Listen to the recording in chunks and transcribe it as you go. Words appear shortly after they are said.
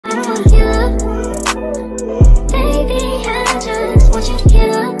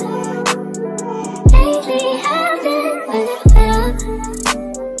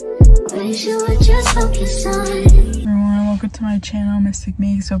to my channel,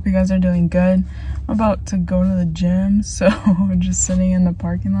 Miiks. Hope you guys are doing good. I'm about to go to the gym, so we're just sitting in the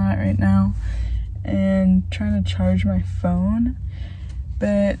parking lot right now and trying to charge my phone.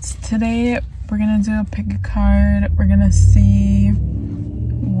 But today we're gonna do a pick a card. We're gonna see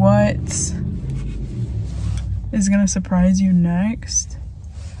what is gonna surprise you next.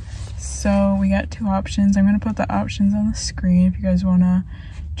 So we got two options. I'm gonna put the options on the screen if you guys wanna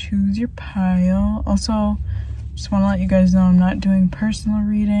choose your pile. Also, just want to let you guys know I'm not doing personal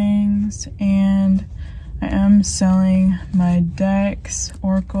readings, and I am selling my decks,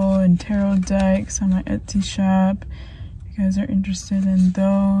 Oracle and Tarot decks, on my Etsy shop. If you guys are interested in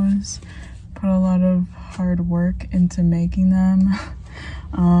those, put a lot of hard work into making them.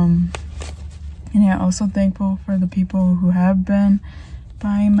 And yeah, also thankful for the people who have been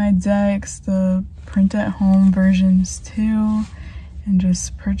buying my decks, the print at home versions too, and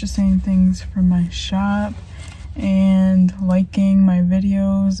just purchasing things from my shop and liking my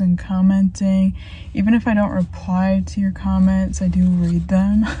videos and commenting. Even if I don't reply to your comments, I do read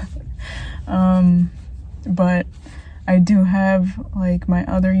them. But I do have like my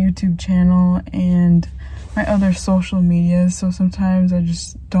other YouTube channel and my other social media, so sometimes I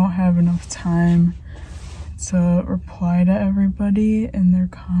just don't have enough time to reply to everybody in their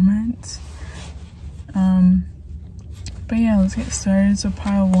comments. But yeah, let's get started. So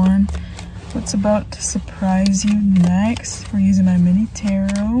pile one, what's about to surprise you next? We're using my mini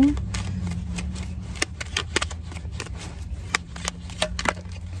tarot.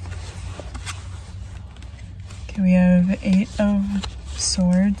 Okay, we have 8 of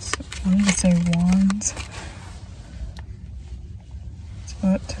swords. I wanted to say wands. What's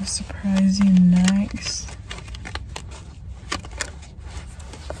about to surprise you next?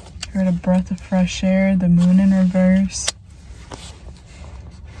 Heard a breath of fresh air, the moon in reverse.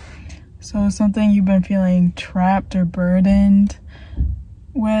 So something you've been feeling trapped or burdened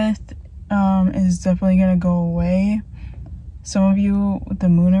with is definitely gonna go away. Some of you with the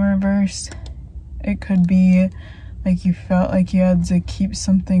moon in reverse, it could be like you felt like you had to keep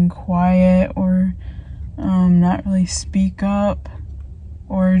something quiet, or not really speak up,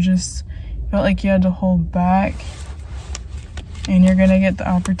 or just felt like you had to hold back. And you're gonna get the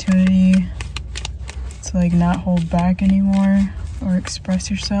opportunity to like not hold back anymore or express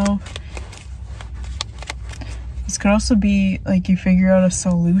yourself. This could also be like you figure out a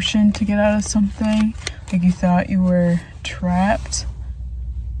solution to get out of something. Like you thought you were trapped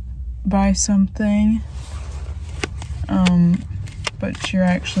by something, but you're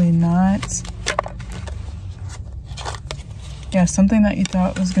actually not. Yeah, something that you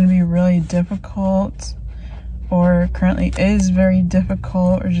thought was gonna be really difficult, or currently is very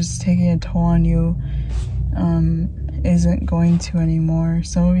difficult, or just taking a toll on you, isn't going to anymore.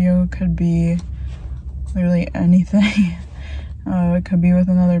 Some of you could be literally anything. It could be with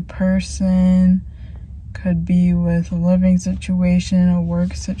another person, could be with a living situation, a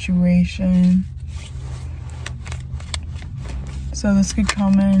work situation. So this could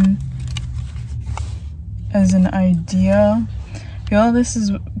come in as an idea. I feel like this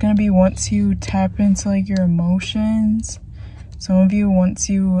is gonna be once you tap into like your emotions. Some of you, once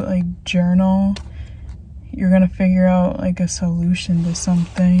you like journal, you're gonna figure out like a solution to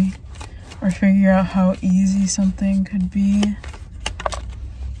something, or figure out how easy something could be.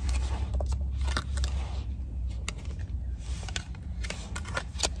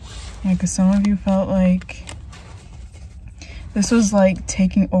 Yeah, because some of you felt like this was like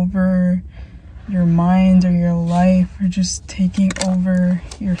taking over your mind or your life, or just taking over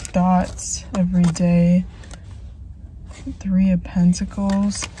your thoughts every day. 3 of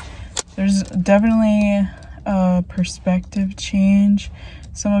Pentacles. There's definitely a perspective change.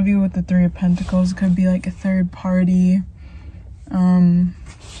 Some of you with the 3 of Pentacles could be like a third party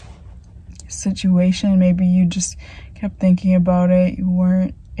situation. Maybe you just kept thinking about it. You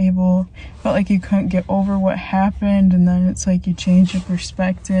weren't able, felt like you couldn't get over what happened, and then it's like you change your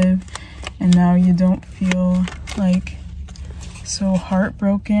perspective, and now you don't feel like so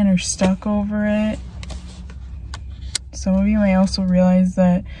heartbroken or stuck over it. Some of you may also realize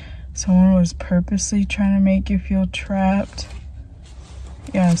that someone was purposely trying to make you feel trapped.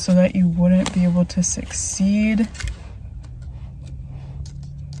 Yeah, so that you wouldn't be able to succeed.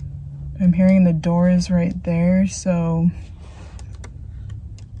 I'm hearing the door is right there, so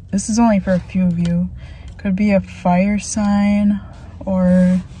this is only for a few of you. Could be a fire sign or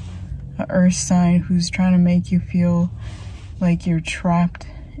an earth sign who's trying to make you feel like you're trapped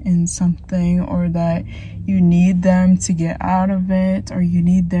in something, or that you need them to get out of it, or you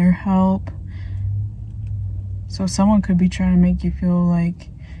need their help. So someone could be trying to make you feel like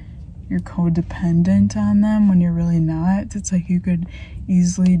you're codependent on them when you're really not. It's like you could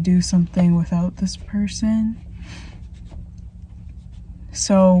easily do something without this person.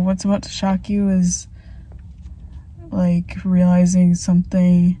 So what's about to shock you is like realizing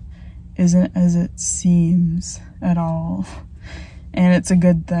something isn't as it seems at all, and it's a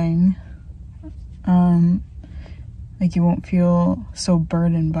good thing. Like you won't feel so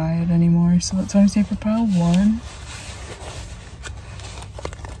burdened by it anymore. So that's what I'm saying for pile 1.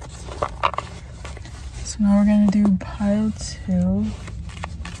 So now we're gonna do pile 2.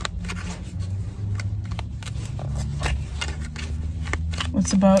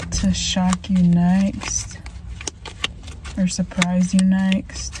 What's about to shock you next? Or surprise you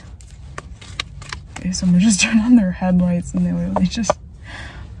next? Okay, someone just turned on their headlights and they literally just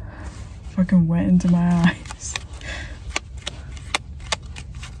fucking went into my eyes.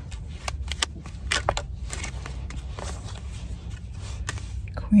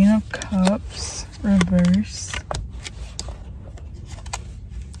 Queen of Cups, reverse.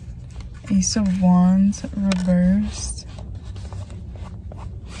 Ace of Wands, reversed.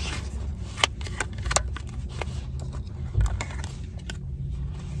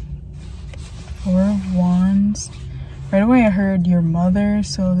 Four of Wands. Right away I heard your mother,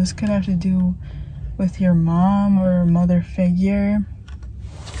 so this could have to do with your mom or a mother figure.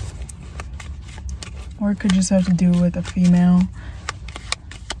 Or it could just have to do with a female.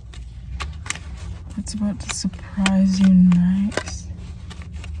 What's about to surprise you next?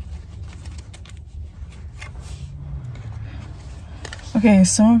 Okay,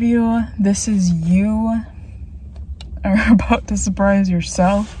 some of you, this is you are about to surprise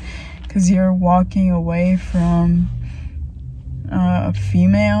yourself because you're walking away from a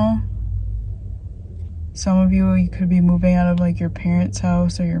female. Some of you could be moving out of like your parents'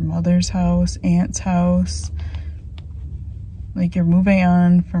 house or your mother's house, aunt's house. Like you're moving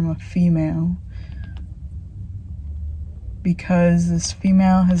on from a female because this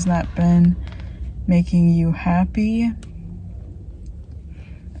female has not been making you happy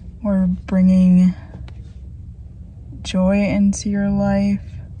or bringing joy into your life.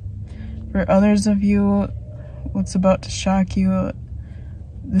 For others of you, what's about to shock you,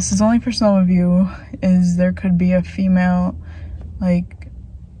 this is only for some of you, is there could be a female like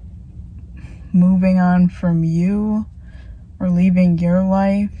moving on from you or leaving your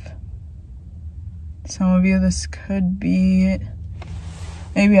life. Some of you, this could be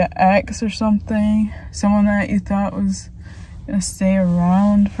maybe an ex or something. Someone that you thought was gonna stay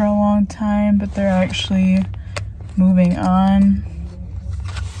around for a long time, but they're actually moving on.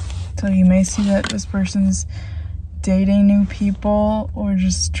 So you may see that this person's dating new people or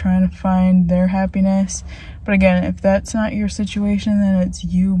just trying to find their happiness. But again, if that's not your situation, then it's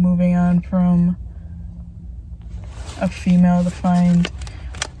you moving on from a female to find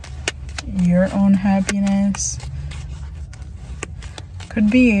your own happiness. Could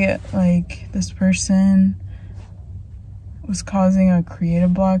be like this person was causing a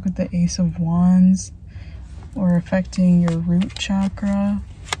creative block with the Ace of Wands or affecting your root chakra.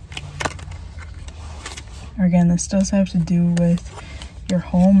 Or again, this does have to do with your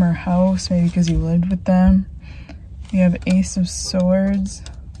home or house, maybe because you lived with them. You have Ace of Swords.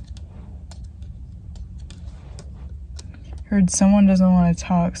 Heard someone doesn't want to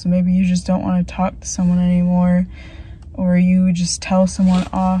talk, so maybe you just don't want to talk to someone anymore, or you just tell someone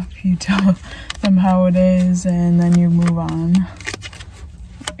off, you tell them how it is, and then you move on.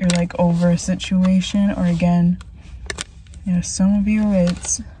 You're like over a situation. Or again, you know, some of you,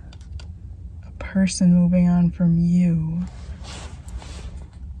 it's a person moving on from you.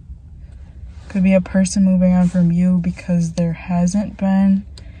 Could be a person moving on from you because there hasn't been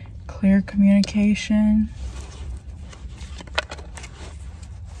clear communication.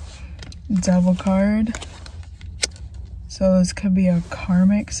 Devil card. So this could be a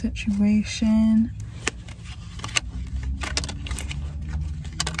karmic situation.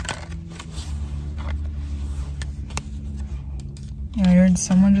 I heard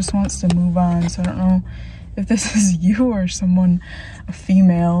someone just wants to move on, so I don't know if this is you or someone, a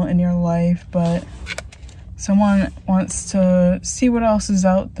female in your life, but someone wants to see what else is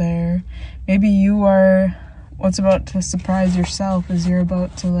out there. Maybe you are, what's about to surprise yourself is you're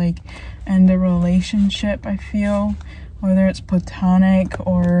about to like end a relationship, I feel, whether it's platonic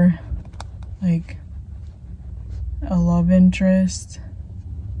or like a love interest.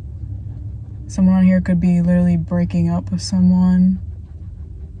 Someone on here could be literally breaking up with someone.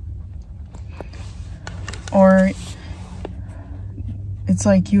 Or it's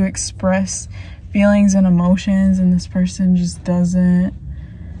like you express feelings and emotions and this person just doesn't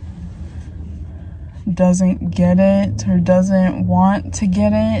get it or doesn't want to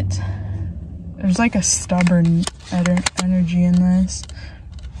get it. There's like a stubborn energy in this.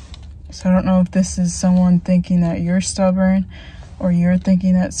 So I don't know if this is someone thinking that you're stubborn or you're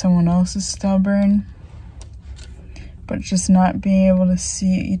thinking that someone else is stubborn. But just not being able to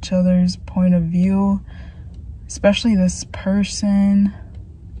see each other's point of view, especially this person.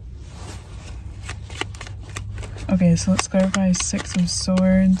 Okay, so let's clarify Six of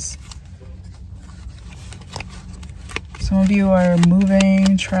Swords. Some of you are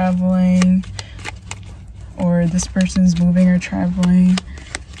moving, traveling, or this person's moving or traveling.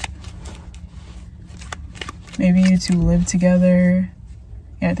 Maybe you two live together.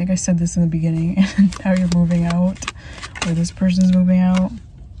 Yeah, I think I said this in the beginning. And now you're moving out, or this person's moving out.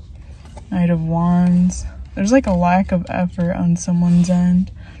 Knight of Wands. There's like a lack of effort on someone's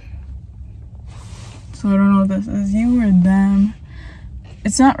end. So I don't know if this is you or them.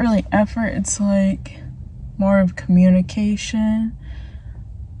 It's not really effort, it's like more of communication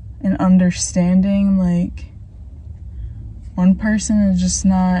and understanding. Like one person is just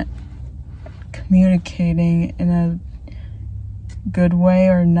not communicating in a good way,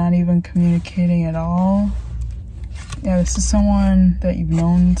 or not even communicating at all. Yeah, this is someone that you've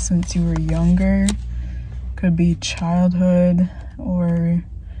known since you were younger. Could be childhood, or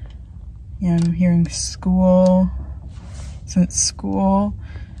yeah, I'm hearing school, since school,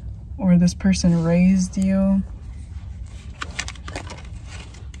 or this person raised you.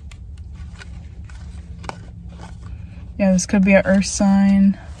 Yeah, this could be an earth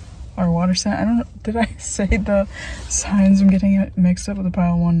sign or water sign. I don't know, did I say the signs? I'm getting it mixed up with the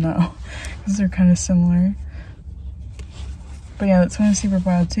pile one now, because they're kind of similar. But yeah, that's what I see for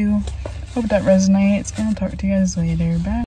pile 2. Hope that resonates, and I'll talk to you guys later. Bye.